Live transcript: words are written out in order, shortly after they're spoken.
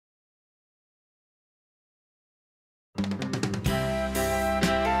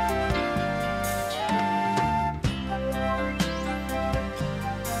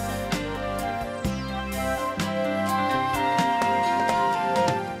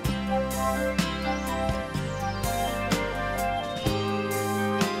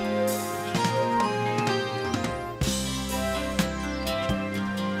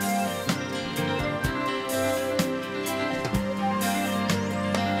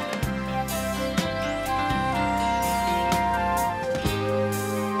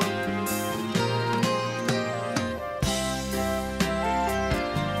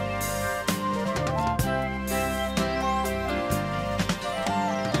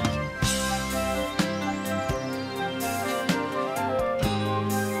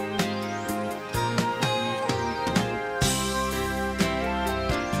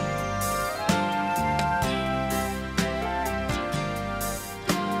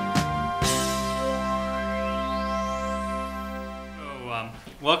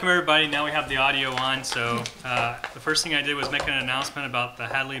welcome everybody. Now we have the audio on. So the first thing I did was make an announcement about the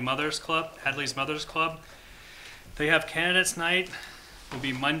Hadley's Mothers Club. They have candidates night. It will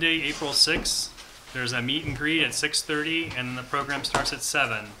be Monday, April 6th. There's a meet and greet at 6:30, and the program starts at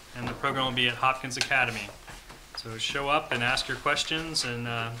 7. And the program will be at Hopkins Academy. So show up and ask your questions and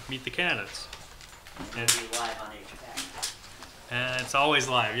meet the candidates. And it'll be live on HVAC. And it's always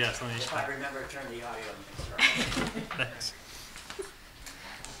live, yes. If I remember to turn the audio on. Thanks.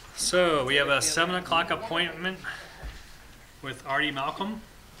 So we have a 7 o'clock appointment with Artie Malcolm.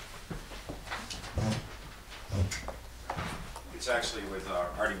 It's actually with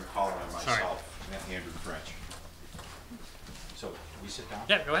Artie McCollum and myself, and Andrew French. So, can we sit down?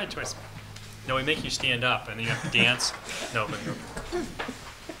 Yeah, go ahead, Joyce. No, we make you stand up and then you have to dance. No, but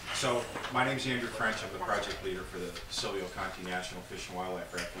So, my name is Andrew French. I'm the project leader for the Silvio Conte National Fish and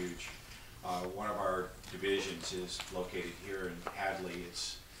Wildlife Refuge. One of our divisions is located here in Hadley.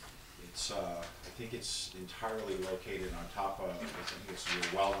 I think it's entirely located on top of, I think it's your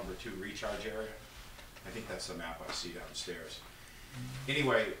well number 2 recharge area. I think that's the map I see downstairs.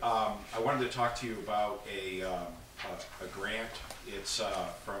 Anyway, I wanted to talk to you about a grant. It's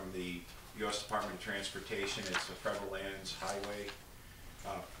from the U.S. Department of Transportation. It's the Federal Lands Highway.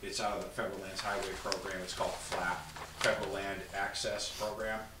 It's out of the Federal Lands Highway Program. It's called FLAP, Federal Land Access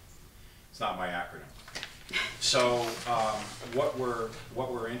Program. It's not my acronym. So what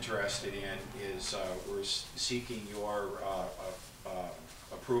we're interested in is we're seeking your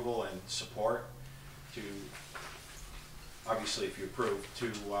approval and support to, obviously if you approve,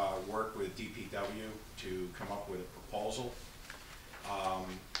 to work with DPW to come up with a proposal.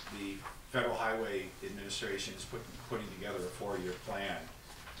 The Federal Highway Administration is putting together a 4-year plan,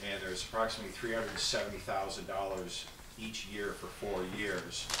 and there's approximately $370,000 each year for 4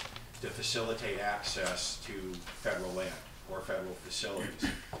 years to facilitate access to federal land or federal facilities.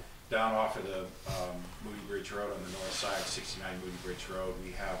 Down off of the Moody Bridge Road on the north side, 69 Moody Bridge Road,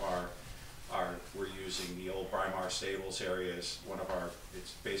 we have we're using the old Brymar Stables area as one of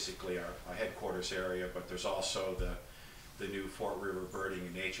it's basically our headquarters area, but there's also the new Fort River Birding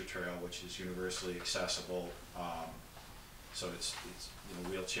and Nature Trail, which is universally accessible. So it's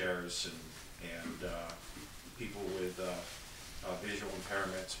wheelchairs and people with visual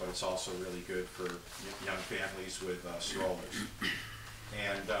impairments, but it's also really good for young families with strollers.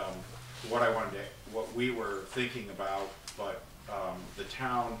 And what we were thinking about, but the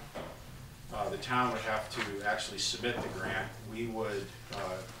town would have to actually submit the grant. We would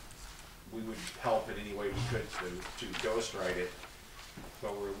help in any way we could to ghostwrite it,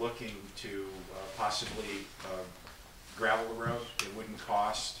 but we're looking to possibly gravel the road. It wouldn't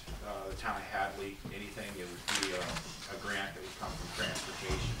cost the town of Hadley anything. It would be a grant that would come from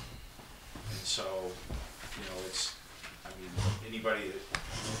transportation. And so, anybody that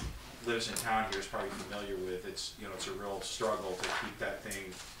lives in town here is probably familiar with it's a real struggle to keep that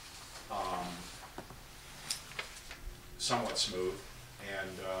thing somewhat smooth.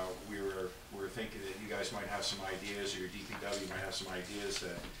 And we were thinking that you guys might have some ideas, or your DPW might have some ideas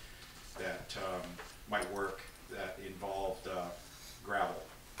that might work that involved gravel.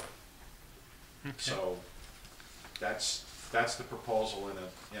 Okay. So that's the proposal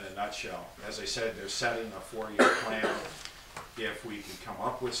in a nutshell. As I said, they're setting a 4-year plan. If we can come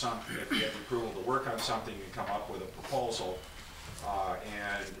up with something, if we have approval to work on something, and come up with a proposal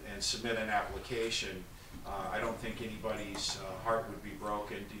and submit an application, I don't think anybody's heart would be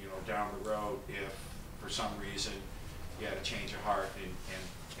broken, down the road if for some reason you had a change of heart and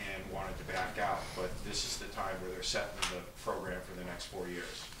wanted to back out. But this is the time where they're setting the program for the next 4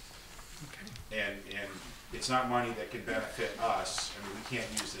 years. Okay. And it's not money that can benefit us. I mean, we can't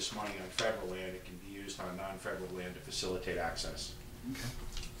use this money on federal land. It can be used on non-federal land to facilitate access. Okay.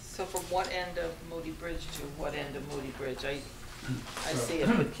 So from what end of Moody Bridge to what end of Moody Bridge? I see it,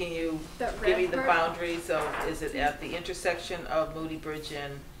 but can you give me the boundaries of, is it at the intersection of Moody Bridge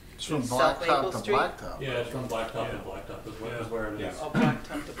and It's from South Maple Blacktop to Street? Blacktop. Yeah, it's from Blacktop to Blacktop is where it is. Oh,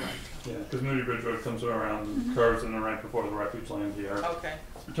 Blacktop to Blacktop. Yeah, because Moody Bridge Road comes around, curves, and then right before the refuge lands here. Okay.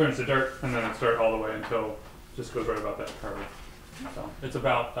 It turns to dirt, and then it's dirt all the way until just goes right about that curve. So it's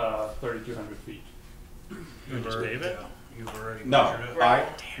about 3,200 feet. You just pave it? You've already No, measured it?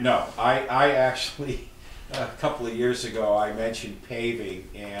 I actually, a couple of years ago, I mentioned paving,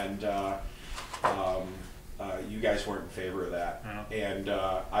 and you guys weren't in favor of that. And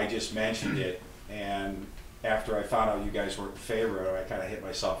I just mentioned it, and after I found out you guys weren't in favor of it, I kind of hit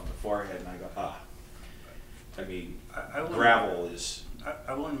myself in the forehead, and I go, I mean, gravel is...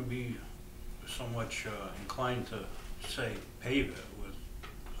 I wouldn't be so much inclined to say pave it with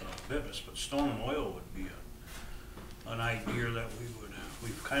Bibis, but stone and oil would be an idea that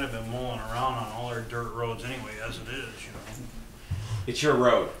we've kind of been mulling around on all our dirt roads anyway, as it is, you know. It's your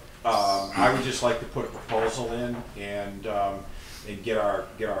road. I would just like to put a proposal in and get our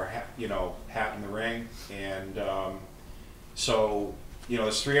hat in the ring. And so,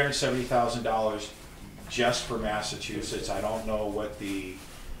 it's $370,000 just for Massachusetts. I don't know what the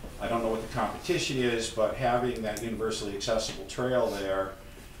competition is, but having that universally accessible trail there,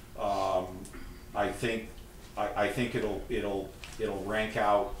 I think it'll rank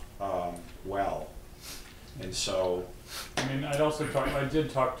out well. And so, I mean, I did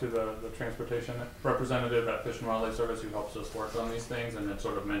talk to the transportation representative at Fish and Wildlife Service who helps us work on these things, and had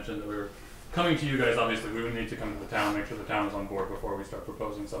sort of mentioned that we were coming to you guys. Obviously, we would need to come to the town, make sure the town is on board before we start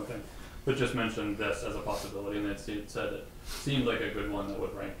proposing something. But just mentioned this as a possibility, and it said it seemed like a good one that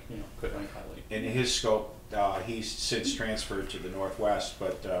would rank, could rank highly. in his scope, he's since transferred to the Northwest,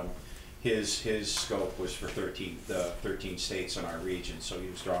 but his scope was for 13 states in our region, so he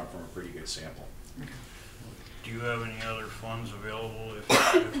was drawing from a pretty good sample. Do you have any other funds available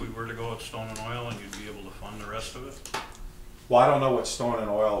if we were to go with Stone and Oil, and you'd be able to fund the rest of it? Well, I don't know what Stone and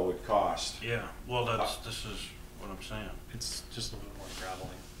Oil would cost. Yeah, well, this is what I'm saying. It's just a little bit more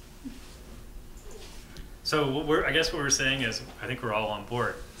gravelly. So I guess what we're saying is, I think we're all on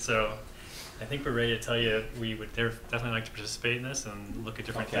board. So I think we're ready to tell you we would definitely like to participate in this and look at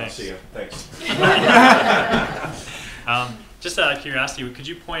different Okay, I'll things. see you. Thanks. Just out of curiosity, could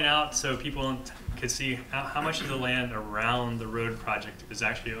you point out so people could see how much of the land around the road project is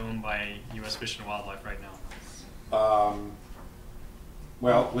actually owned by U.S. Fish and Wildlife right now?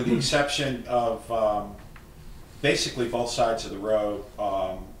 Well, with the exception of basically both sides of the road,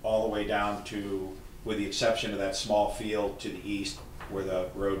 all the way down to, with the exception of that small field to the east where the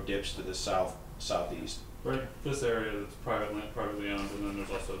road dips to the southeast. Right, this area that's privately owned, and then there's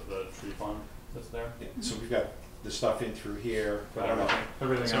also the tree farm that's there. Yeah, so we've got the stuff in through here. But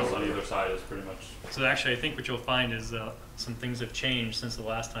everything else on either side is pretty much. So actually, I think what you'll find is some things have changed since the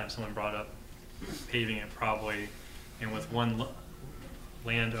last time someone brought up paving it, probably, and with one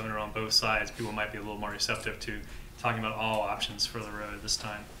landowner on both sides, people might be a little more receptive to talking about all options for the road this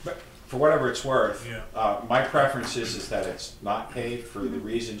time. But for whatever it's worth, Yeah. my preference is that it's not paved for the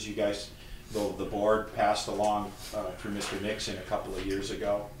reasons you guys, the board passed along through Mr. Nixon a couple of years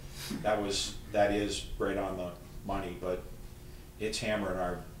ago. That is right on the money, but it's hammering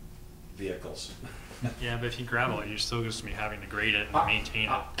our vehicles. Yeah, but if you gravel it, you're still just gonna be having to grade it and maintain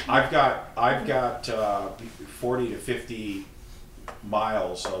it. I've got 40 to 50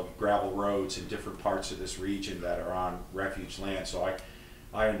 miles of gravel roads in different parts of this region that are on refuge land, so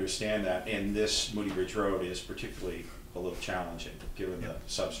I understand that, and this Moody Bridge Road is particularly a little challenging given the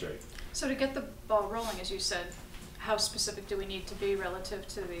substrate. So to get the ball rolling, as you said, how specific do we need to be relative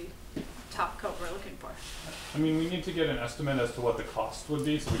to the top coat we're looking for? I mean, we need to get an estimate as to what the cost would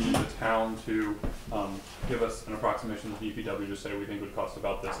be, so we need the town to give us an approximation of DPW to say we think it would cost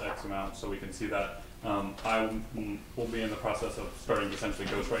about this X amount, so we can see that. I will be in the process of starting to essentially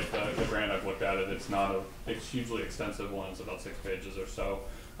ghostwrite the grant. I've looked at it. It's hugely extensive one. It's about 6 pages or so.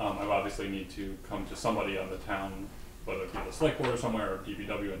 I obviously need to come to somebody on the town, whether it be the select board or somewhere, or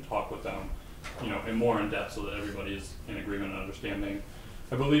DPW, and talk with them, in more in depth, so that everybody is in agreement and understanding.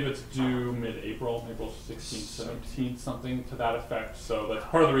 I believe it's due mid-April, April 16th, 17th, something to that effect. So that's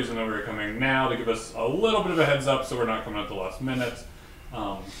part of the reason that we're coming now, to give us a little bit of a heads up, so we're not coming at the last minute.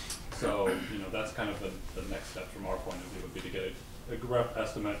 So, that's kind of the next step from our point of view, would be to get a rough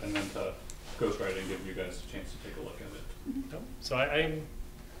estimate and then to ghostwrite and give you guys a chance to take a look at it. So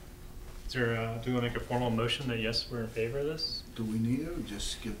do we want to make a formal motion that yes, we're in favor of this? Do we need it, or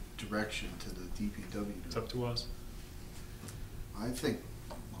just give direction to the DPW? It's up to us. I think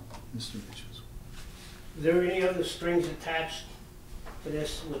Mr. Mitchell's. Is there any other strings attached to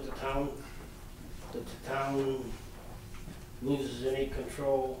this with the town? That the town loses any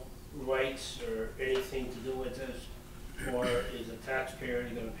control, rights, or anything to do with this? Or is the taxpayer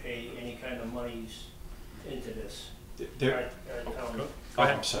going to pay any kind of monies into this? There, Go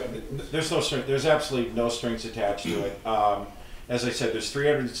ahead. I'm sorry. There's absolutely no strings attached to it. As I said, there's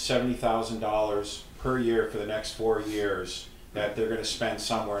 $370,000 per year for the next 4 years that they're going to spend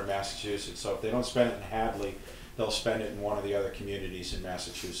somewhere in Massachusetts. So if they don't spend it in Hadley, they'll spend it in one of the other communities in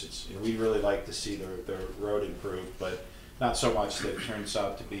Massachusetts. And we'd really like to see the road improved, but not so much that it turns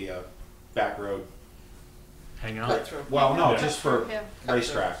out to be a back road. Hang on. Well, no, Yeah. just for Yeah.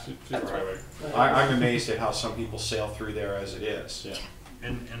 racetrack. I'm amazed at how some people sail through there as it is. Yeah.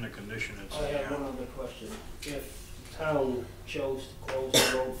 In the condition it's I have one other question. If the town chose to close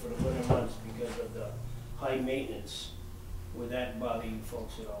the road for the winter months because of the high maintenance, would that bother you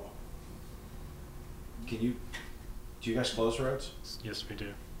folks at all? Can you Do you guys close roads? Yes, we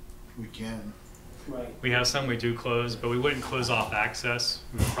do. We can. Right. We have some we do close, but we wouldn't close off access.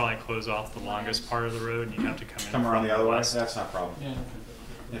 We would probably close off the longest part of the road, and you'd have to come in. Come around from the other way? west. That's not a problem. Yeah.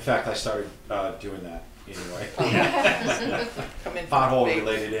 In fact, I started doing that anyway. Come in from Pothole Bay-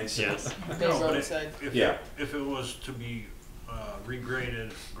 related incident. Yes. Bay No, but roadside. Yeah. if it was to be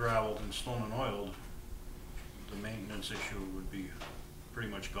regraded, gravelled, and stone and oiled, the maintenance issue would be pretty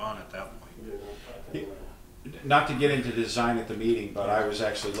much gone at that point. Not to get into design at the meeting, but I was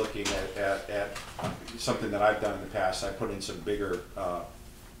actually looking at something that I've done in the past. I put in some bigger,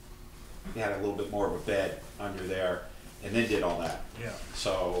 had a little bit more of a bed under there, and then did all that. Yeah.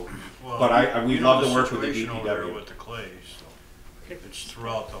 So, Well, but we'd you know love to work with the situation over there DPW. with the clay, so it's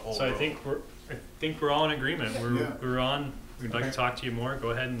throughout the whole So I road. think we're all in agreement. Yeah. We're on. We'd like Okay. to talk to you more. Go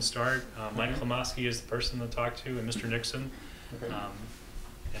ahead and start. Mike Klamoski is the person to talk to, and Mr. Nixon, Okay.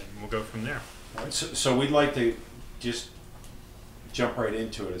 and we'll go from there. So we'd like to just jump right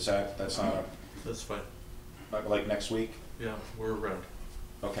into it. That's not That's fine. like next week? Yeah, we're around.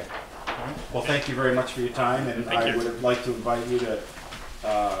 Okay. Well, thank you very much for your time, and Thank I you. would like to invite you to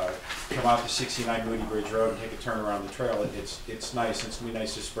come out to 69 Moody Bridge Road and take a turn around the trail. It's nice. It's gonna be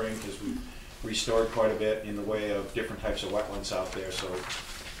nice this spring because we've restored quite a bit in the way of different types of wetlands out there. So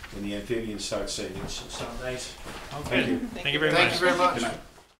when the amphibians start singing, it should sound nice. Okay. Thank you. Thank you very much. Thank you very much. Good night.